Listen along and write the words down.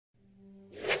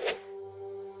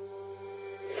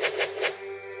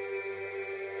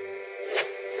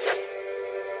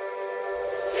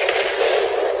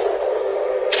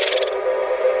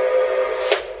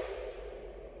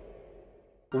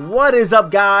What is up,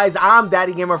 guys? I'm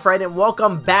DaddyGamerFred and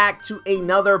welcome back to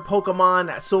another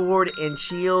Pokemon Sword and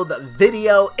Shield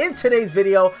video. In today's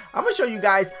video, I'm going to show you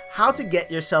guys how to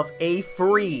get yourself a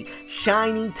free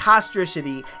shiny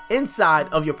Toxtricity inside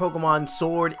of your Pokemon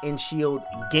Sword and Shield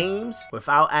games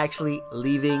without actually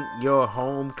leaving your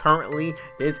home. Currently,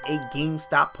 there's a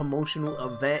GameStop promotional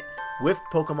event with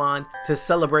Pokemon to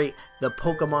celebrate the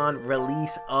Pokemon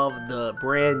release of the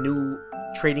brand new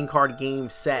trading card game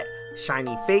set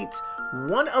Shiny Fates.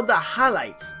 One of the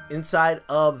highlights inside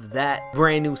of that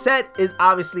brand new set is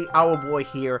obviously our boy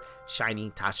here,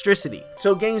 Shiny Toxtricity.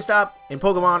 So GameStop and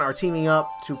Pokemon are teaming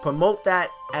up to promote that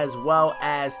as well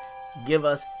as give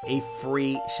us a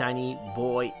free shiny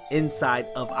boy inside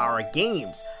of our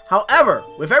games. However,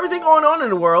 with everything going on in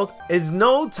the world, is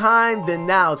no time than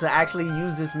now to actually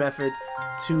use this method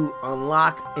to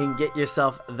unlock and get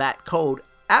yourself that code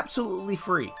absolutely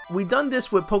free. We've done this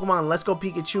with Pokemon Let's Go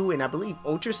Pikachu and I believe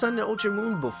Ultra Sun and Ultra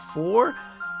Moon before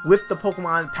with the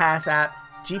Pokemon Pass app,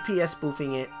 GPS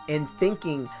spoofing it and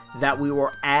thinking that we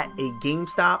were at a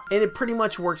GameStop, and it pretty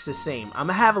much works the same. I'm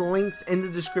gonna have links in the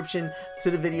description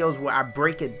to the videos where I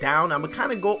break it down. I'm gonna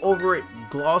kind of go over it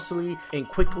glossily and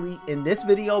quickly in this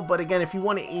video, but again, if you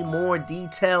want a more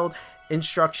detailed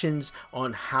instructions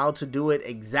on how to do it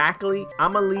exactly,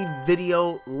 I'm gonna leave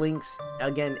video links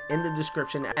again in the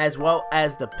description as well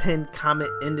as the pinned comment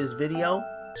in this video,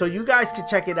 so you guys can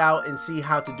check it out and see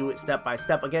how to do it step by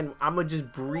step. Again, I'm gonna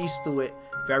just breeze through it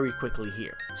very quickly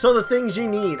here. So the things you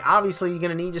need, obviously you're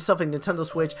gonna need yourself a Nintendo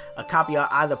Switch, a copy of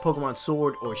either Pokemon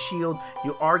Sword or Shield.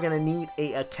 You are gonna need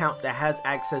a account that has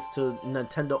access to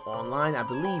Nintendo Online. I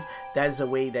believe that is a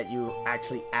way that you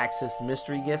actually access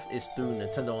Mystery Gift is through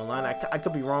Nintendo Online. I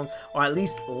could be wrong, or at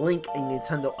least link a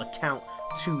Nintendo account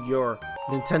to your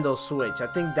Nintendo Switch. I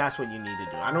think that's what you need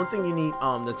to do. I don't think you need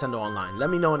Nintendo Online.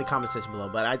 Let me know in the comment section below,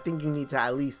 but I think you need to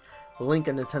at least link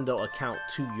a Nintendo account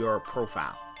to your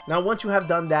profile. Now, once you have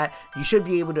done that, you should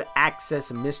be able to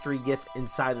access Mystery Gift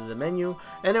inside of the menu.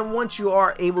 And then once you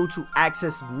are able to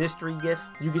access Mystery Gift,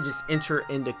 you can just enter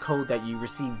in the code that you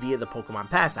receive via the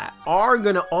Pokemon Pass app. Are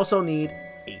gonna also need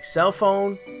a cell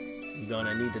phone. You're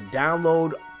gonna need to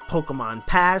download Pokemon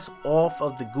Pass off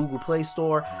of the Google Play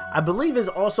Store. I believe it's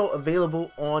also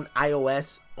available on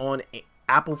iOS on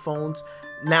Apple phones.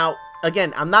 Now,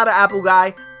 again, I'm not an Apple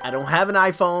guy. I don't have an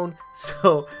iPhone,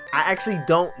 so I actually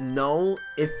don't know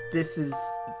if this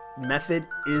method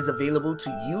is available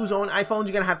to use on iPhones.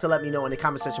 You're gonna have to let me know in the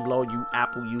comment section below, you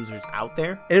Apple users out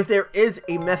there. And if there is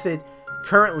a method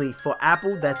currently for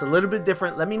Apple that's a little bit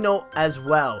different, let me know as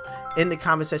well in the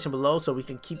comment section below, so we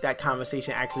can keep that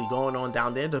conversation actually going on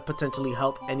down there to potentially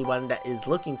help anyone that is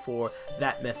looking for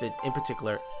that method in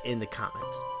particular in the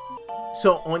comments.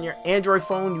 So on your Android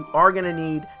phone, you are gonna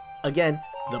need, again,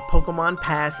 the Pokemon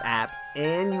Pass app,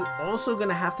 and you also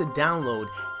gonna have to download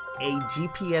a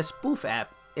GPS spoof app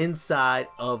inside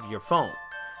of your phone.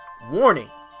 Warning,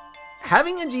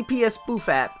 having a GPS spoof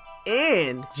app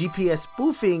and GPS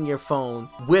spoofing your phone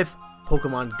with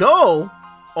Pokemon Go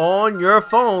on your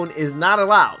phone is not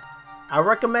allowed. I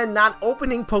recommend not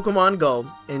opening Pokemon Go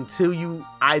until you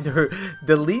either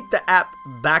delete the app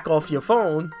back off your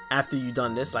phone after you've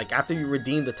done this. Like after you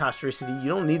redeem the Toxtricity, you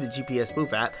don't need the GPS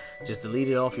spoof app. Just delete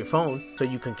it off your phone so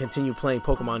you can continue playing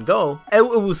Pokemon Go. It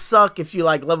will suck if you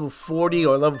like level 40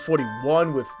 or level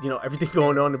 41 with, you know, everything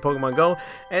going on in Pokemon Go.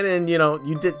 And then, you know,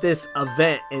 you did this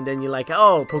event and then you're like,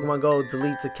 oh, Pokemon Go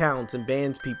deletes accounts and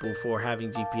bans people for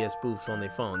having GPS spoofs on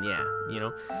their phone. Yeah, you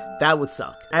know, that would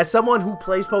suck. As someone who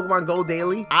plays Pokemon Go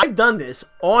daily, I've done this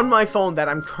on my phone that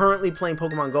I'm currently playing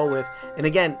Pokemon Go with, and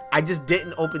again, I just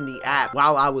didn't open the app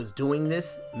while I was doing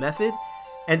this method,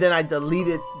 and then I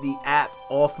deleted the app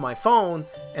off my phone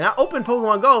and I opened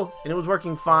Pokemon Go and it was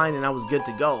working fine and I was good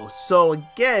to go. So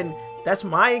again, that's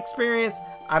my experience.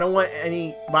 I don't want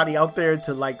anybody out there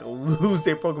to like lose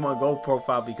their Pokemon Go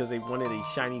profile because they wanted a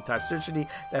shiny Toxtricity.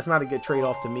 That's not a good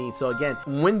trade-off to me. So again,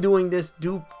 when doing this,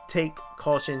 do take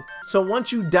caution. So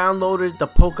once you downloaded the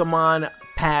Pokemon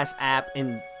Pass app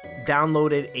and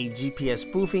downloaded a GPS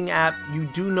spoofing app, you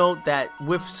do note that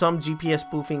with some GPS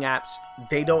spoofing apps,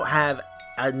 they don't have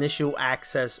initial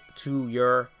access to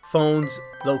your phone's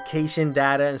location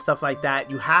data and stuff like that.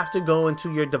 You have to go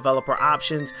into your developer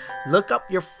options, look up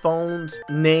your phone's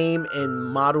name and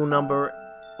model number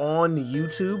on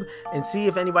YouTube and see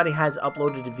if anybody has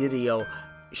uploaded a video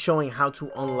showing how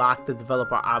to unlock the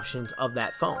developer options of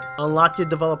that phone. Unlock your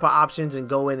developer options and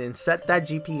go in and set that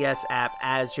GPS app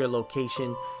as your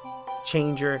location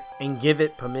changer and give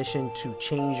it permission to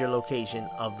change your location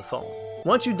of the phone.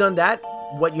 Once you've done that,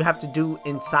 what you have to do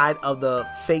inside of the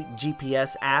fake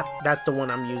GPS app, that's the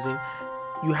one I'm using,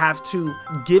 you have to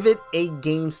give it a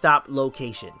GameStop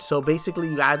location. So basically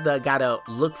you either gotta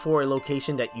look for a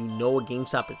location that you know a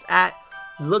GameStop is at,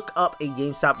 look up a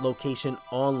GameStop location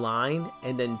online,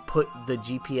 and then put the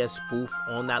GPS spoof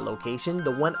on that location.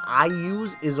 The one I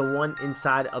use is a one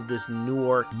inside of this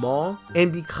Newark mall,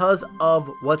 and because of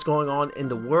what's going on in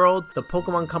the world, the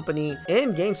Pokemon Company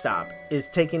and GameStop is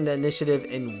taking the initiative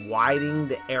in widening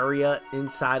the area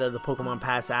inside of the Pokemon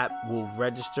Pass app. Will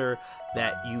register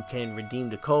that you can redeem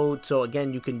the code. So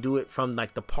again, you can do it from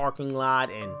like the parking lot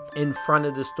and in front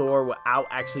of the store without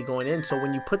actually going in. So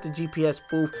when you put the GPS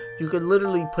spoof, you could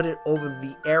literally put it over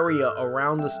the area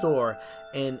around the store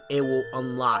and it will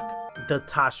unlock the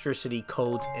Toxtricity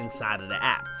codes inside of the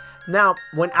app. Now,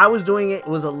 when I was doing it, it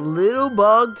was a little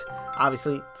bugged,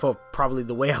 obviously, for probably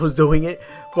the way I was doing it,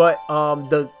 but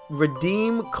the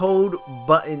redeem code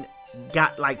button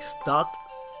got like stuck.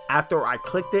 After I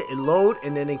clicked it, it loaded,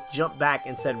 and then it jumped back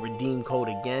and said redeem code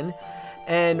again.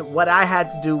 And what I had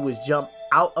to do was jump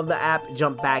out of the app,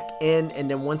 jump back in, and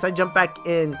then once I jumped back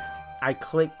in, I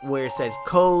clicked where it says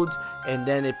codes, and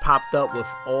then it popped up with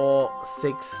all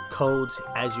 6 codes,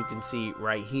 as you can see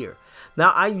right here. Now,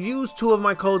 I used 2 of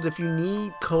my codes. If you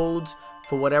need codes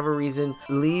for whatever reason,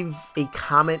 leave a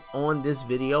comment on this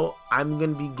video. I'm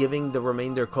going to be giving the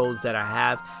remainder codes that I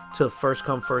have to first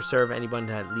come first serve anyone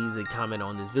that leaves a comment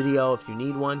on this video if you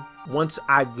need one. Once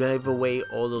I give away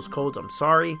all those codes, I'm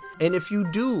sorry. And if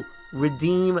you do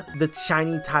redeem the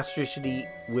shiny Toxtricity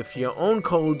with your own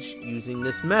codes using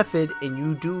this method and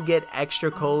you do get extra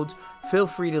codes, feel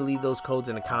free to leave those codes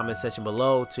in the comment section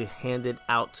below to hand it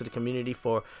out to the community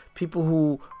for people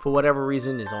who, for whatever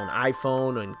reason, is on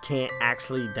iPhone and can't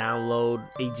actually download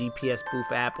a GPS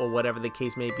spoof app or whatever the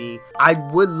case may be. I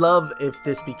would love if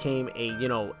this became a,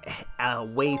 a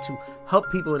way to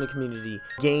help people in the community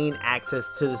gain access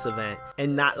to this event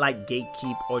and not like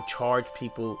gatekeep or charge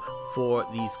people for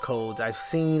these codes. I've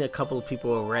seen a couple of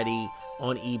people already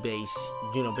on eBay,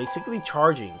 basically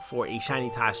charging for a shiny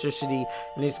Toxtricity,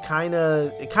 and it's kind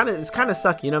of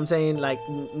sucky. You know what I'm saying? Like,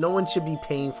 no one should be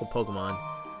paying for Pokemon,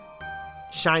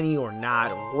 shiny or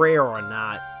not, rare or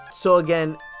not. So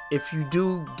again, if you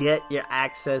do get your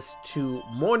access to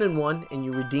more than one and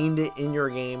you redeemed it in your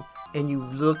game and you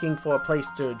looking for a place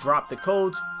to drop the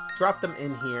codes, drop them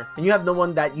in here. And you have no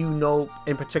one that you know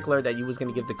in particular that you was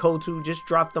going to give the code to, just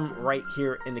drop them right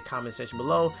here in the comment section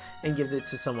below and give it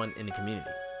to someone in the community.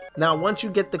 Now, once you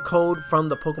get the code from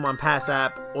the Pokemon Pass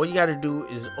app, all you got to do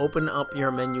is open up your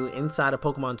menu inside of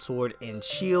Pokemon Sword and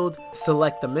Shield,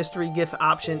 select the mystery gift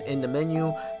option in the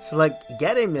menu, select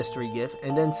get a mystery gift,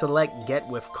 and then select get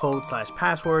with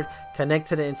code/password, connect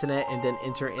to the internet, and then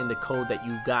enter in the code that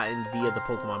you've gotten via the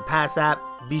Pokemon Pass app.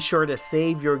 Be sure to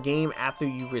save your game after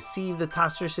you receive the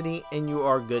Toxtricity and you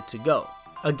are good to go.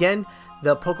 Again,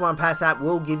 the Pokemon Pass app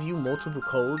will give you multiple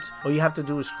codes. All you have to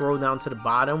do is scroll down to the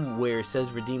bottom where it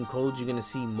says redeem codes. You're going to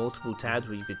see multiple tabs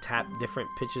where you could tap different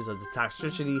pictures of the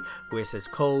Toxtricity where it says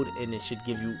code, and it should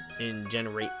give you and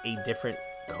generate a different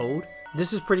code.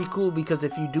 This is pretty cool because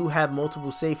if you do have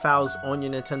multiple save files on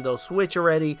your Nintendo Switch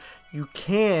already, you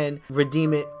can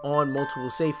redeem it on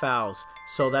multiple save files.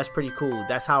 So that's pretty cool.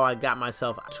 That's how I got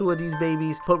myself 2 of these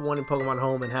babies, put one in Pokemon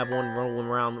Home and have one rolling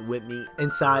around with me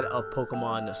inside of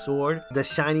Pokemon Sword. The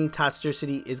shiny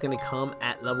Toxtricity is going to come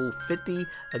at level 50.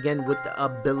 Again, with the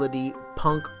ability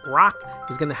Punk Rock.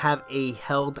 Is going to have a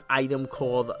held item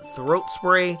called Throat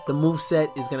Spray. The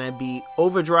moveset is going to be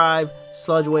Overdrive,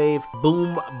 Sludge Wave,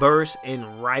 Boom Burst,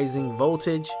 and Rising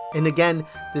Voltage. And again,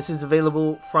 this is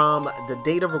available from the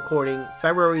date of recording,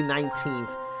 February 19th.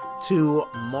 To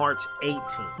March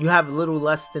 18th. You have a little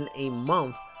less than a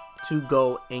month to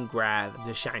go and grab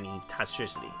the shiny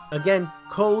Toxtricity. Again,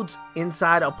 codes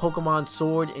inside of Pokemon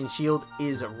Sword and Shield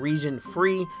is region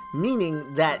free,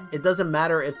 meaning that it doesn't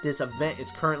matter if this event is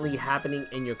currently happening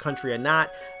in your country or not.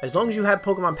 As long as you have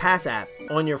Pokemon Pass app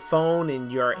on your phone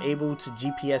and you're able to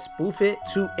GPS spoof it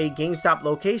to a GameStop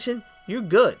location, you're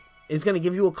good. It's going to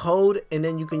give you a code, and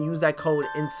then you can use that code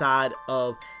inside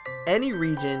of any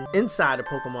region inside of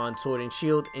Pokemon Sword and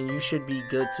Shield, and you should be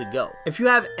good to go. If you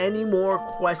have any more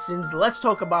questions, let's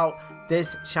talk about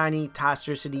this shiny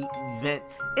Toxtricity event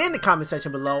in the comment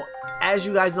section below. As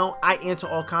you guys know, I answer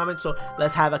all comments, so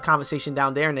let's have a conversation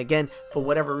down there. And again, for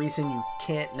whatever reason you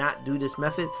can't not do this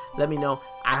method, let me know.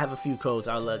 I have a few codes.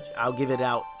 I'll give it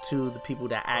out to the people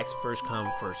that ask first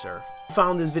come first serve. If you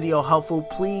found this video helpful,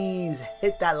 please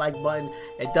hit that like button.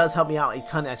 It does help me out a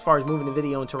ton as far as moving the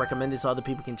video and to recommend this so other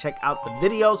people can check out the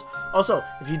videos. Also,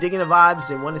 if you're digging the vibes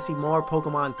and want to see more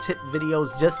Pokemon tip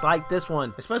videos just like this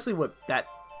one, especially with that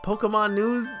Pokemon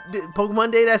news,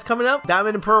 Pokemon Day that's coming up,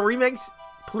 Diamond and Pearl Remix,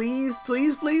 Please,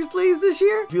 please, please, please this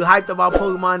year. If you hyped about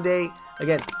Pokemon Day,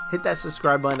 again, hit that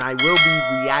subscribe button. I will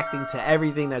be reacting to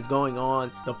everything that's going on.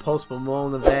 The Post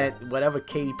Malone event, whatever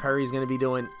Katy Perry is going to be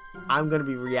doing, I'm going to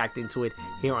be reacting to it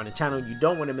here on the channel. You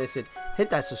don't want to miss it. Hit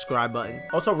that subscribe button.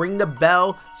 Also, ring the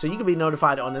bell so you can be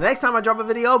notified on the next time I drop a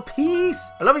video. Peace.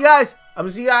 I love you guys. I'm going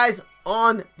to see you guys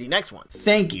on the next one.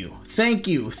 Thank you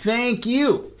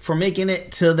for making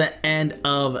it to the end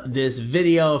of this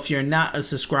video. If you're not a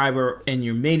subscriber and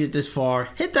you made it this far,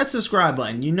 hit that subscribe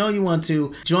button. You know you want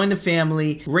to join the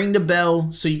family, ring the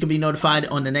bell so you can be notified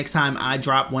on the next time I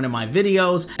drop one of my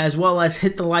videos, as well as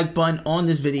hit the like button on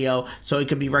this video so it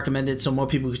could be recommended so more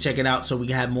people can check it out, so we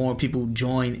can have more people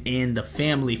join in the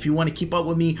family. If you want to keep up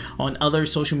with me on other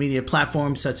social media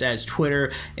platforms such as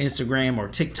Twitter, Instagram, or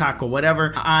TikTok or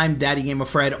whatever, I'm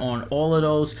DaddyGamerFred on all of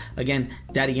those. Again,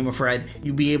 DaddyGamerFred.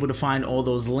 You'll be able to find all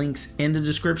those links in the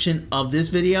description of this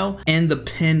video and the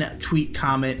pinned tweet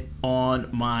comment on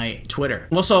my Twitter.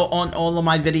 Also, on all of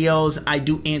my videos, I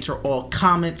do answer all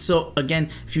comments. So again,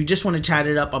 if you just want to chat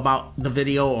it up about the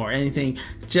video or anything,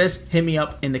 just hit me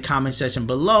up in the comment section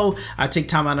below. I take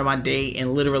time out of my day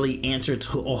and literally answer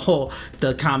to all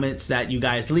the comments that you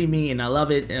guys leave me, and I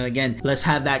love it. And again, let's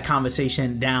have that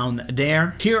conversation down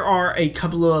there. Here are a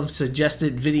couple of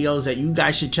suggested videos that you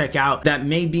guys should check out that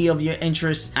may be of your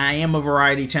interest. I am a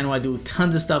variety channel. I do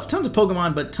tons of stuff, tons of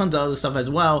Pokemon, but tons of other stuff as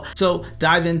well. So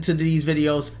dive into these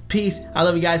videos. Peace. I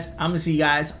love you guys. I'm gonna see you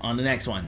guys on the next one.